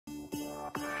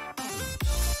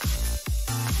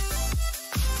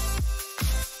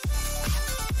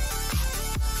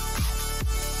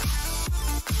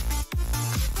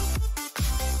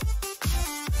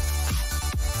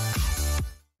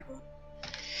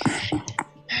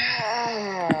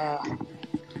Alright,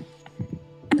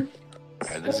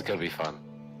 this is gonna be fun.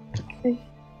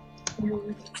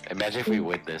 Imagine if we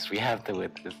win this. We have to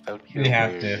win this. We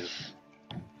have to.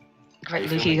 Right,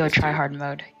 Luke, go try hard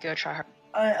mode. Go try hard.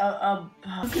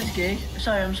 Luke is gay.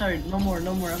 Sorry, I'm sorry. No more.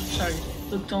 I'm sorry.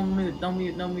 Luke, don't mute. No,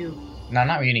 I'm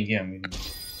not muting you. I'm muting you.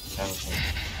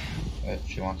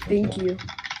 She wants me Thank you.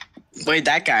 Wait,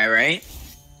 that guy, right?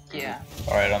 Yeah.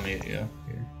 Alright, I'll mute you.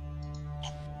 Here.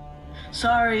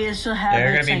 Sorry, it's a habit.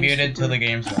 You're gonna be muted till the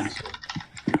game's done.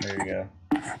 There you go.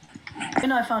 You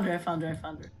know, I found her.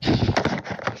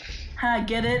 Ha,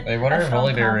 get it? Wait, what are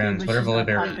Volley Bear runes? What are Volley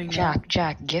Bear runes?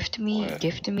 Jack, gift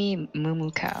me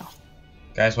Moo Cow.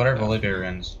 Guys, what are Volley Bear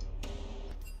runes?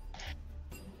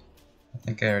 I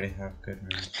think I already have good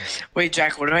runes. Wait,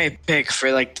 Jack, what do I pick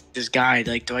for like this guide?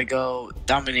 Like, do I go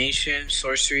domination,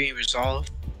 sorcery, resolve,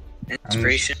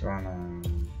 inspiration? I'm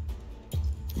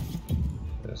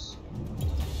just this.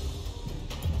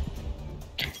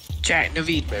 Jack,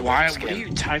 Navid, Wait, what are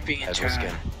you typing in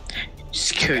chat?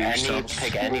 Just kill yourself.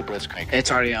 Pick any Blitzcrank.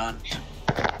 It's already on.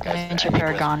 Lancer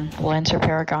Paragon. Lancer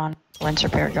Paragon. Lancer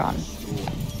Paragon.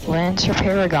 Lancer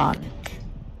Paragon.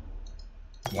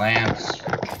 Lance.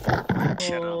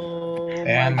 Oh,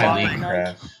 And my league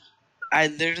crash. I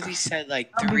literally said like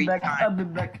I'll be 3 back. times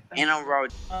in a row.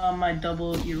 My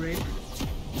double E-rape.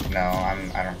 No, I don't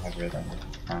have rhythm.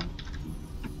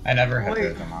 I never had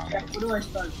rhythm on. Jack, what do I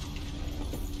start?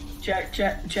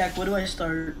 Jack, what do I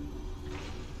start?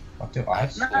 What do I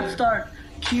say? Not start.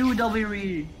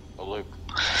 QWE. Oh, look.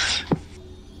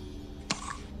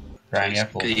 Brian, you have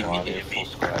full Good squad. evening. Full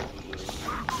squad.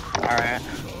 Alright.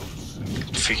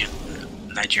 Freaking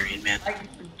Nigerian man.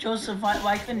 Joseph,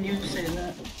 why couldn't you say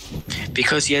that?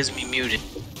 Because he has me muted.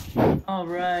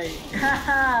 Alright.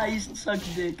 Haha, you suck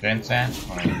dick. Vincent?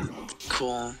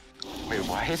 Cool. Wait,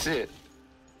 why is it?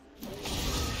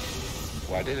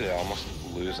 Why did it almost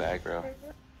lose aggro?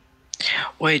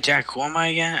 Wait, Jack, who am I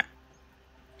again?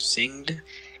 Singed?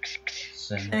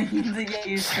 Sing. Yeah,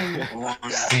 you sing.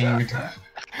 Singed.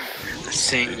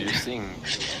 Singed. You sing.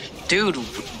 Dude,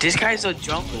 this guy's a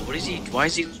jungle. What is he? Why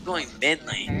is he going mid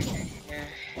lane?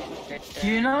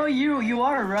 You know, you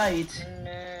are right.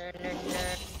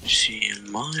 She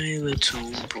my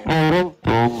little boy.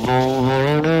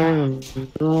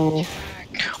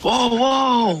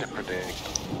 Whoa!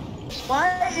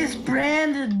 Why is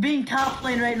Brandon being top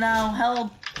lane right now?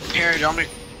 Help. Here,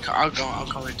 I'll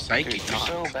call it psychic Dude, you're talk.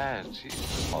 so bad.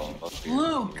 Jesus.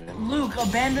 Luke,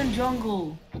 abandon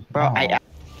jungle. Bro, I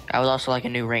would also like a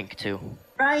new rank too.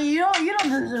 Ryan, you don't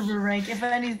deserve a rank. If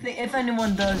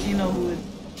anyone does, you know who it.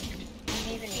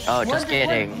 Oh, just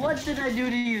kidding. What did I do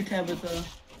to you, Tabitha?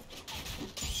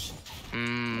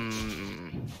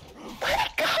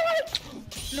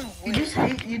 You just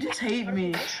hate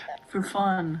me for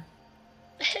fun.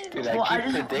 Dude, Well, I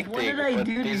keep predicting, what did I but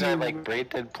do to these are you? like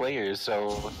brain-dead players,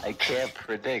 so I can't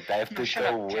predict. I have to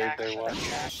go where they're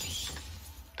watching.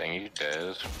 Dang, you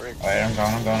dead, frick. Alright, I'm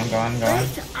going.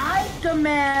 Wait,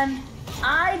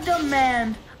 I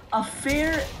demand a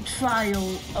fair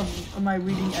trial of my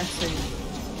reading essay.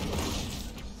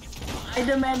 I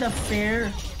demand a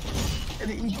fair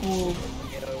and equal.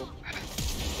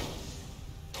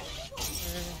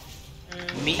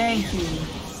 Me? Thank you.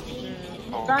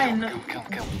 Oh, Ryan,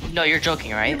 kill. No, you're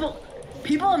joking, right?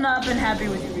 people have not been happy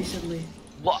with you recently.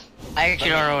 What? I actually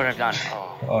don't know what I've done.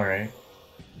 Oh, Alright.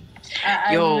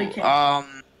 I Yo, really can't.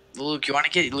 Luke, you wanna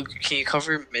get Luke? Can you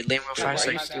cover mid lane real dude, why fast?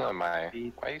 are you stealing my?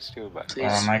 Why are you stealing my?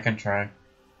 Please. I can try.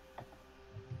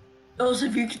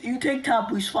 Joseph, you take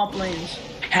top, we swap lanes.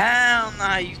 Hell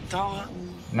nah, you thought.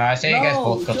 No, I say you guys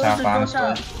both go top, Joseph, go honestly.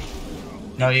 top.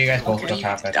 No, you guys both Okay. go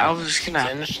top. I was just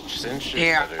gonna. Since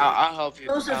Here, I'll help you.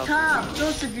 Joseph, top.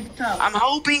 Joseph, you top. I'm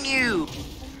helping you.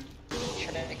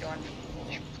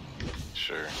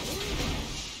 Sure.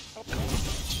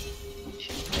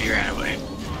 You ran away.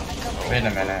 Wait a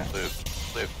minute.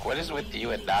 Luke, what is with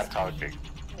you and not talking?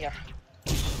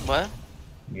 What?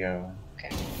 Yo.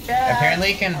 Yeah.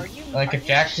 Apparently you can, like, if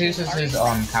Jack uses his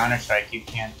Counter Strike, you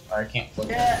can't, or I can't flip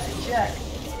it.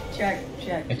 Jack.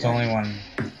 It's only one.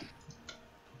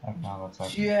 Oh, no, what's up?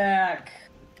 Jack.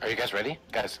 Are you guys ready?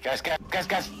 Guys.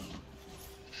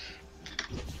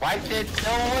 Why did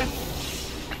no one?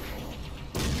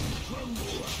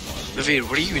 Navid,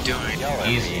 what are you doing? Yell at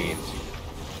Easy. me.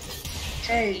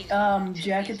 Hey,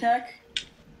 Jack attack.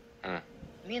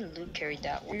 Me and Luke carried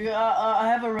that one. I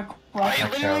have a request.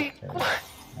 Okay.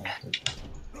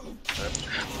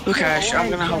 Lukash, I'm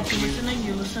Hey, gonna help Jack, you.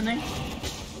 You listening?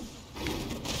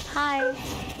 Hi.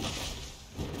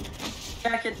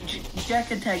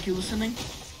 Jack attack, you listening?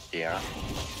 Yeah.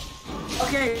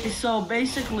 Okay, so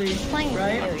basically,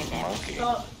 right? Monkey.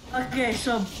 So, okay,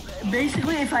 so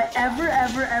basically, if I ever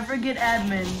get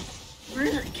admin,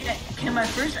 can my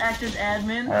first act as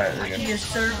admin Alright, we're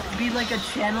good. be like a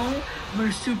channel where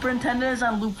superintendent is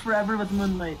on loop forever with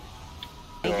Moonlight?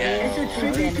 It's a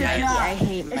tribute to Ja.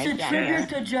 It's a tribute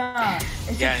to Ja.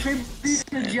 It's a tribute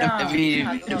to Ja.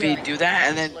 If you do that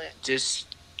and then just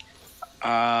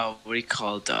what do you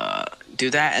call it? Do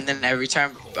that and then every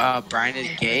time Brian is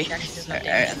gay,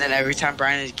 and then every time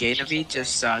Brian is gay, Navid,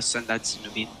 just send that to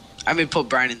Navid. I mean, put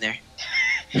Brian in there.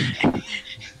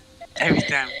 Every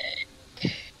time.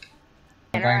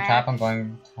 I'm going top, I'm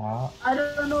going top. I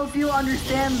don't know if you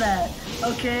understand that,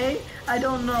 okay? I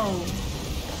don't know.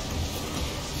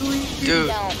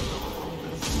 Dude.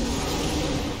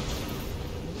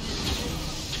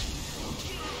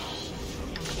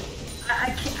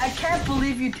 I can't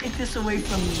believe you take this away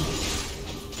from me.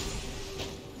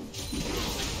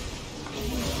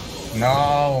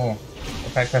 No!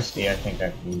 If I press D, I think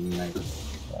that would be like...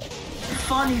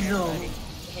 Funny though.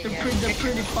 They're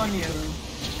pretty funny though.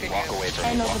 Walk away from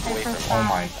me. Walk away from me. Oh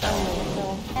my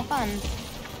god. Have fun.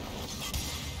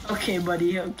 Okay,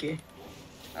 buddy, okay.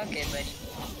 Okay, buddy.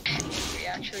 We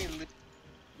actually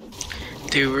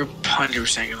Dude, we're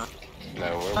 100% gonna.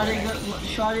 No, we're winning.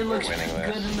 Shawty looks winning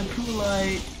good this. in the pool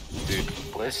light. Dude,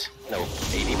 Bliss? No,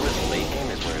 80 Bliss late game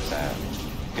is where it's at.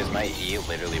 Because my E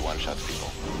literally one-shots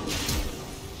people.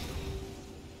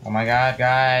 Oh my god,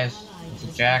 guys. There's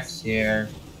a Jax here.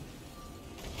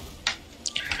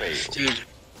 Wait, Dude,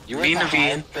 you were me and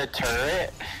behind the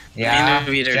turret? Yeah,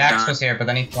 Navid are Jax done. was here, but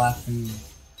then he flashed me.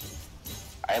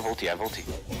 I have ulti, I have ulti.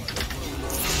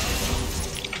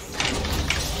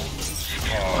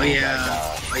 Oh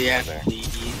yeah. Oh yeah. Me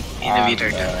and Navid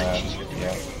are done.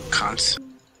 Yeah. Cons.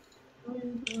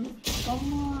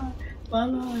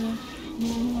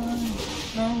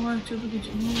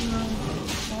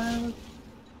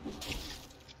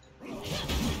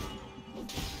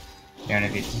 Yeah,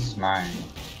 Navid, this is mine.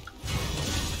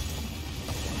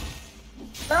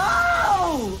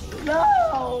 No!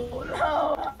 No!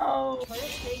 No!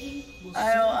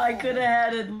 I could have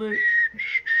had it, Luke.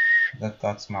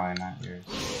 That's mine, not yours.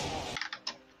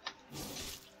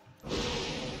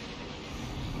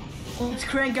 Blitz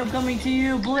Crank, I'm coming to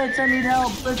you. Blitz, I need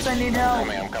help. Blitz, I need help.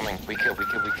 I'm coming. We kill.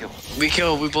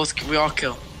 We all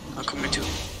kill. I'm coming too.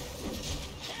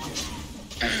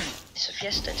 It's a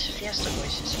fiesta,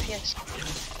 boys. It's a fiesta.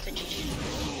 It's a GG.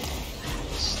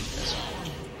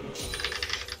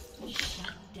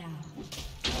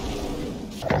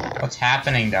 What's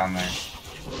happening down there?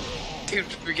 Dude,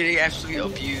 we're getting absolutely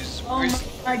abused. Oh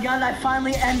my god, I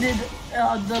finally ended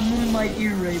the Moonlight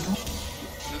ear rape.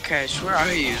 Lukash, where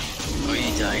are you? Oh,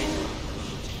 you died.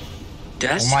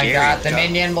 That's Oh my scary. god, the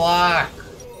minion block!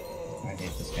 I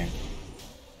hate this game.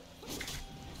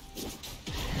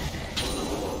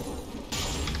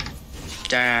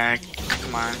 Jack,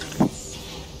 come on.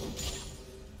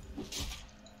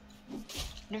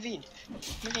 Navid,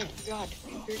 God,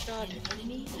 you're God.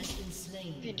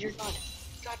 Navid, you're God.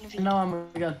 God, Navid. No, I'm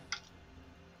a god.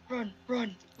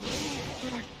 Run.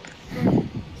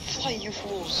 Fly, you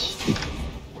fools.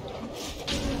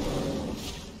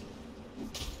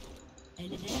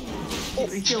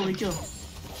 We kill.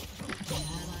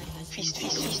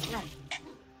 Feast, run.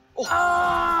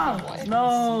 Ah!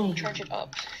 No! Charge it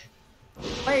up.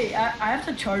 Wait, I have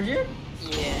to charge it?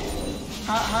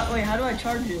 Yeah. Wait, how do I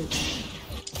charge it?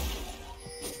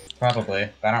 Probably,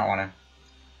 but I don't wanna.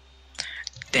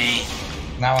 Dang.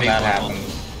 Not when Big that level.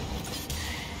 happens.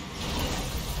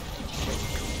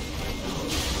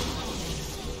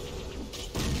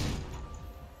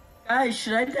 Guys,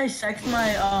 should I dissect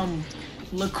my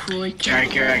LaCroix can?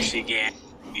 Jack, you're actually gay.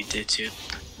 You did too.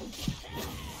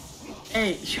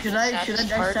 Hey, should I Saddest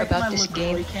part dissect about my this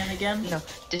LaCroix game- can again? No,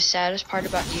 the saddest part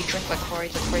about you drink LaCroix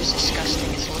is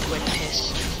disgusting. It's liquid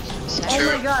piss.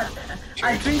 Oh my god,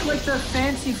 I drink like the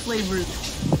fancy flavors.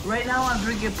 Right now I'm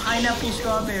drinking pineapple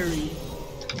strawberry.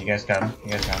 You guys got him?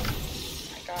 You guys got him?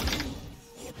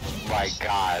 My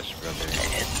gosh, brother.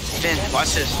 Finn,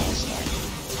 watch this.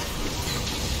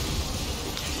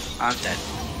 I'm dead.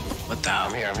 What the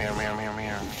I'm hell?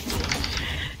 here.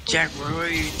 Jack, where were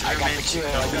you? I got the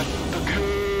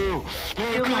kill.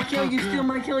 Steal my kill,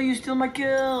 you steal my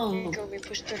kill. Go, we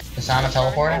push through. Kasama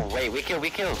teleporting? Oh, wait, we kill.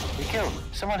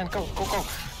 Someone go. Go.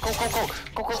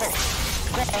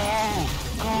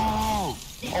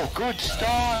 Oh, good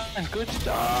start.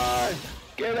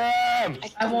 Get him.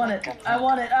 I want it.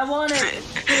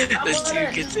 This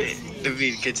dude gets it.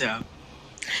 Navid, good job.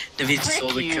 Navid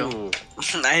stole the kill.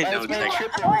 I know That's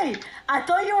exactly. my Wait, I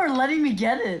thought you were letting me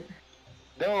get it.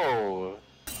 No.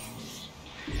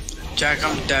 Jack,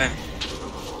 I'm dead.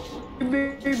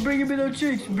 Bring me them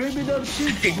cheeks. Bring me them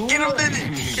cheeks. Get him,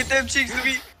 Navid. Get them cheeks to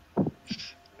me.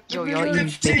 Yo, y'all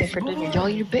eating bacon for dinner? Y'all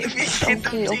eating bacon?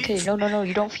 Okay, okay. No,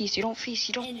 you don't feast. You don't feast.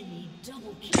 You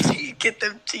don't. Get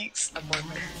them cheeks.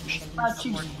 My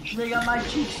cheeks. They got my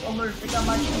cheeks. Alert. They got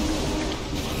my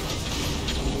cheeks.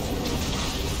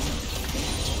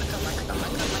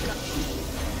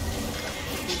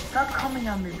 Stop coming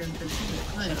on me, Vincent.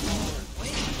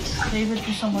 Save it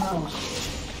to someone else.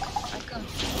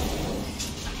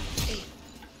 Hey,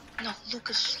 no,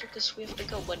 Lucas, we have to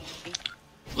go, buddy.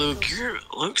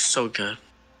 Luke's so good.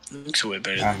 Luke's way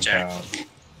better than Jack.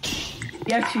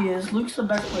 He actually is. Luke's the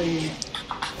best player.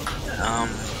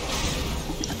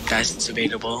 That's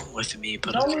debatable with me,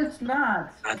 but No, okay. it's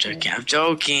not. I'm joking. I'm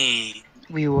joking.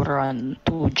 We will run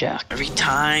to Jack. Every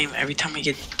time I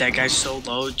get that guy so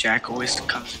low, Jack always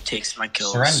comes and takes my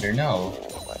kills. Surrender, no.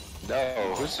 No,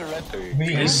 who's surrendering?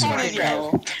 Me. It's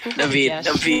Navid, Navid,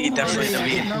 definitely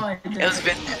Navid. No, I It was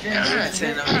Vincent,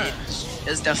 Navid. It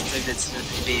was definitely Vincent,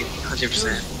 Navid,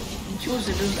 100%. You chose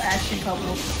it. It was actually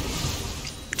couple.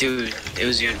 Dude, it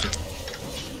was you and Vincent.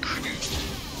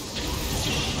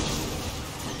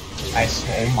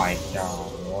 Oh my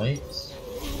god, what?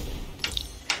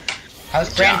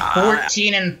 How's Brand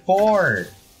 14-4?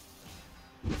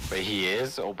 But he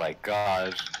is? Oh my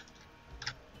gosh.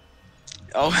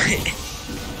 Oh,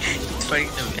 it's funny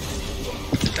the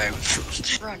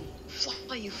Run,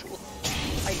 fly, you fool.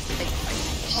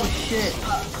 Oh shit.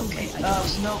 Okay.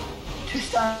 No.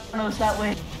 Tristan knows that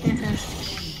way.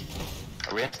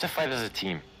 We have to fight as a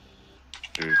team.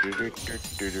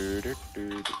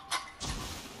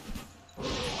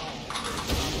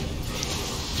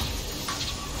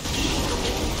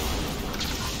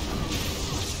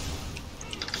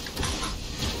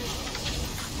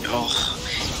 Oh,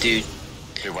 dude,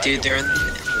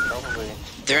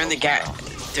 they're in the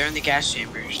gas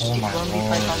chambers. Oh my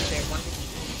lord.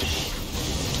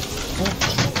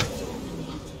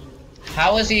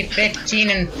 How is he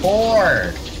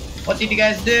 15-4? What did you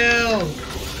guys do?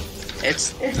 It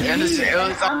was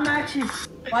I'm actually.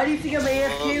 Why do you think I'm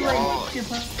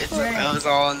AFK? it was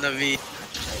all in the V.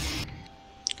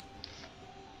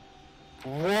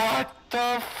 What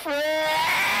the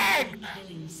frick?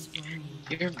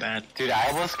 You're bad. Dude, I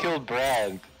almost killed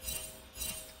Brad.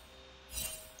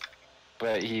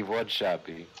 But he one-shot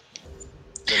me.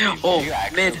 Oh, You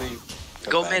mid. actually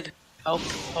Go back. mid. Help.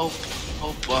 It's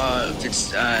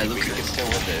We Lucas. can still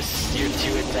win this. You're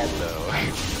 2-10 though.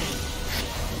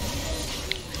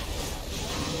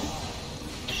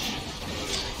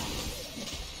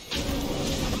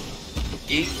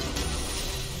 E.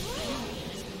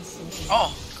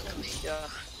 Oh, Yeah.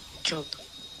 killed.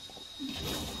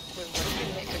 We're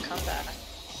gonna make a comeback.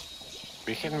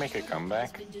 We can make a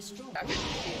comeback. Actually,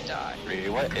 you die. Wait,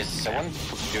 what? Is someone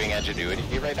doing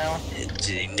ingenuity right now?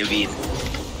 Navid.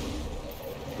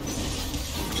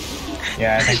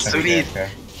 Yeah, I think so. Sweet. Okay.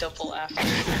 Double F.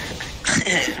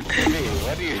 Hey,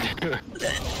 what are you doing?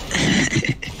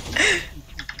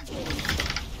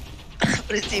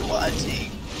 What is he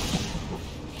watching?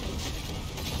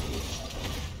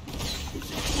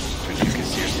 You can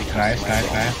seriously come Nice, to my nice,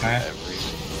 wall nice, nice.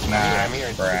 every- Nah, I'm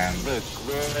here. Bram. Look,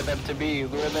 lure them to be,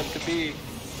 lure them to be.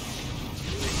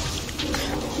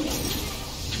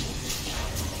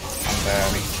 I'm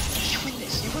dead. You win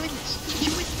this. You win this.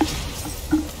 You win.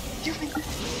 You win.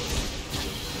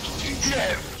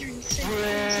 You're insane.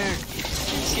 Frick!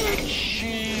 Get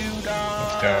shoot on!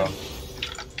 Let's go.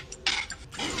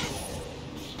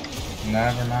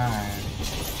 Never mind.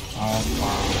 Oh,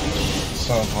 fine.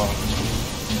 So close.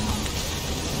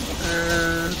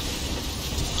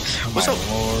 What's My up?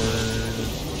 lord.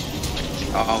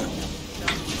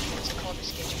 What's it called?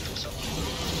 Escaping from so long.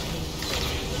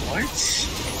 What?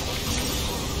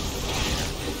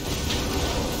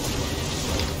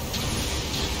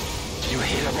 You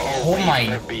hit him Oh away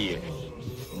my- from me.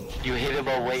 You hit him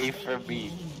away from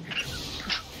me.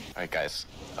 Alright guys,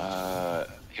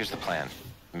 here's the plan.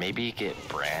 Maybe get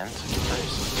Brand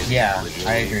first. 'Cause Yeah, he's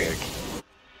literally I agree. like-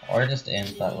 Or just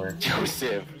int that works.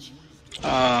 Joseph.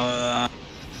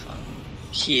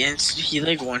 He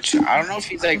like one shot. I don't know if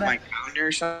he's like my counter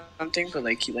or something, but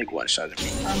like he like one shot at me.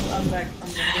 I'm back.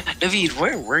 I'm back. Navid,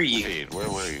 where were you? Dude, where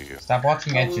were you? Stop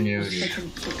watching Ingenuity.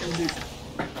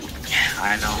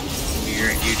 I know.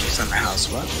 You're just in my house.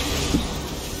 What?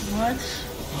 What?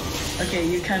 Okay,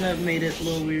 you kind of made it a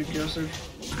little weird, Joseph.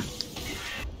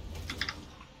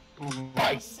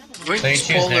 Where's So you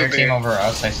choose Polar their team Bear? over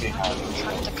us, I see how it is.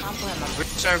 Trying to compliment them.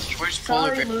 Where's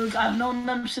Polar Sorry, Bear? Luke. I've known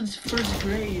them since first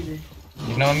grade.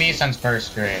 You've known me since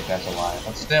first grade, that's a lie.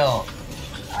 But still,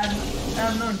 I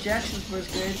No, Jackson's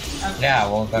first grade. Yeah,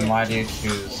 well then why do you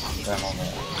choose them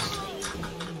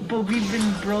over? But we've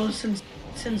been bros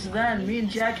since then. Me and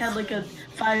Jack had like a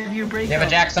 5-year break. Yeah, but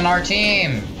Jack's on our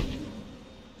team!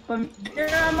 But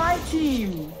they're on my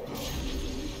team!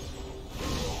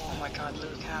 Oh my god,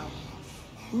 Luke, how?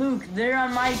 Luke, they're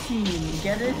on my team.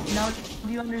 Get it? Now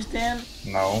do you understand?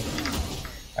 No.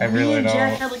 I really don't.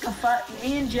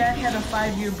 Me and Jack had a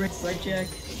 5-year break, right, Jack?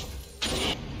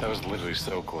 That was literally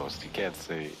so close. You can't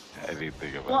say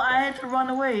anything about Well, that. I had to run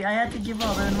away. I had to give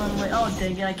up and run away. Oh,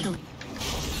 dang it, I killed you.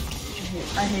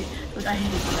 I hate when that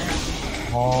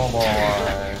happens. Oh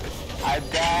boy. I'm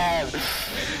dead!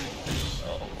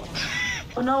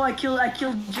 Oh no, I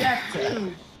killed Jack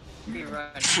too. Be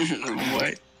right.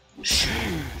 What? This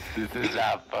is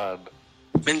not fun.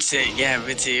 Vincent, you're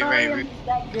Sorry, right. I'm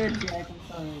that good, Jack. I'm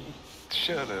sorry.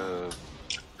 Shut up.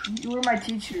 You were my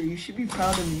teacher. You should be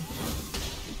proud of me.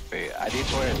 Wait, I need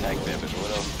more attack damage.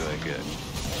 What else do I get?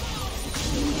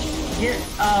 Get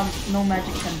no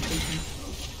magic penetration.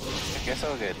 I guess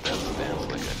I'll get death stance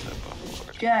like I said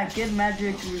before. Jack, get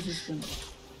magic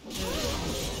resistance.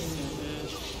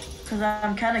 Cause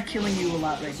I'm kind of killing you a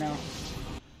lot right now.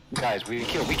 Guys, we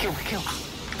kill.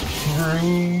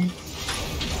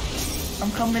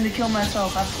 I'm coming to kill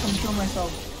myself. I have to come kill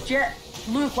myself. Jack,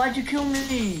 Luke, why'd you kill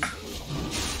me?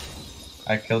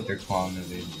 I killed your clone,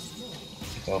 Navid.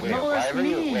 It's over. Wait, No, why that's are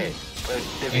you, me. wait, but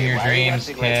David, In your why are you dreams,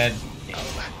 acting like- kid.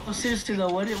 Oh, seriously though,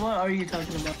 what are you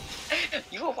talking about?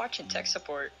 You were watching tech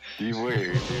support. You were,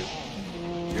 dude.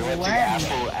 You went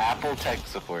to Apple tech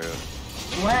support.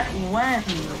 When?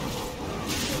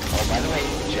 Oh, by the way,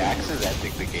 Jax is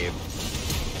ending the game.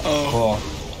 Cool.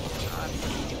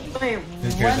 Wait, Who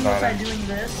cares when was about I it? doing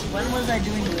this? When was I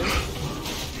doing this?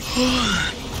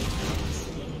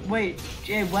 Wait,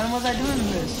 Jay, when was I doing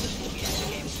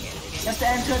this? You have to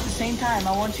answer at the same time.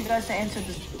 I want you guys to answer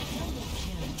this.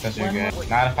 Because you're good.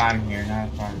 Not if I'm here, not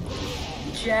if I'm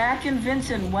Jack and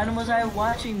Vincent, when was I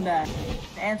watching that?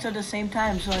 Answer at the same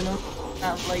time so I know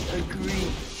not like agree.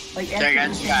 Like answer at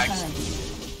the same Jax.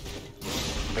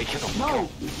 time. Wait, kill him. No,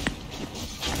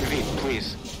 David,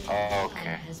 please. Oh,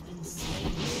 okay.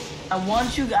 I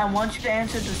want you to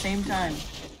answer at the same time.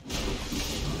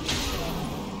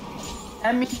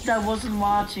 That means I wasn't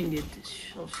watching it.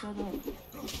 Shut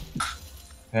up.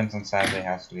 Vincent sadly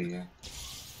has to be you.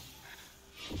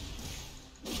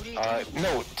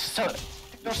 No, so,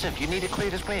 Joseph, you need to clear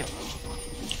this wave.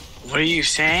 What are you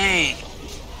saying?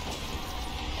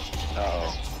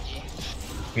 Uh-oh.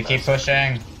 We keep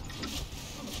pushing.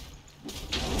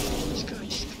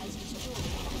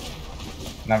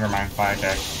 Never mind, fire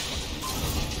deck.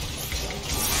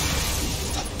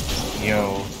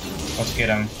 Yo. Let's get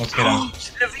him. Let's get him.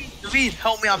 Navid,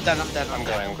 help me, I'm dead. I'm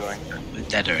going. I'm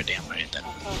dead already, I'm already dead.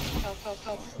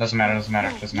 Doesn't matter, doesn't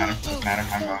matter, doesn't matter, doesn't matter.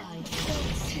 I'm going.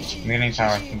 I'm getting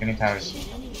towers, I'm getting towers.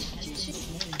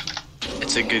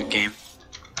 It's a good game.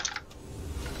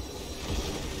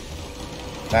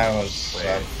 That was.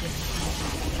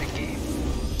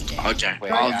 Oh, Jack.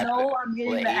 Wait, I'll- I know I'm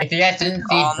getting Wait. the If you guys didn't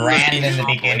see Brand in the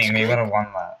beginning, we would have won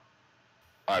that.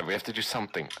 Alright, we have to do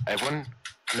something. Everyone,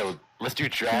 no, let's do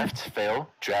draft, fail,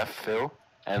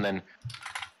 and then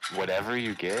whatever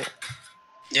you get,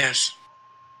 Yes.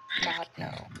 God.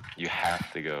 no, you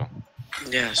have to go.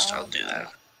 Yes, I'll do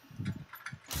that.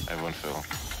 Everyone fail.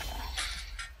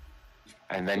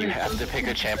 And then you have to pick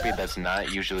a champion that's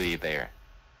not usually there.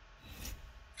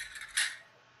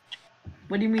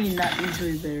 What do you mean not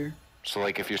usually there? So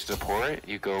like if you're support,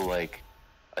 you go like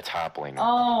a top laner.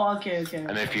 Oh, okay.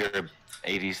 And if you're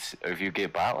 80s, or if you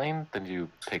get bot lane, then you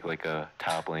pick like a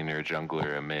top laner, a jungler,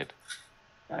 or a mid.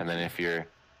 And then if you're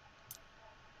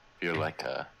like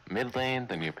a mid lane,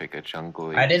 then you pick a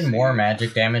jungler. I did more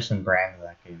magic damage than Brand in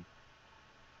that game.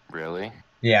 Really?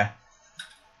 Yeah.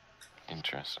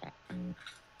 Interesting.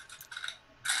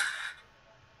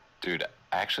 Dude,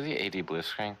 actually AD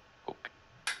Blitzcrank,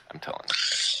 I'm telling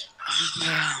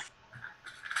you.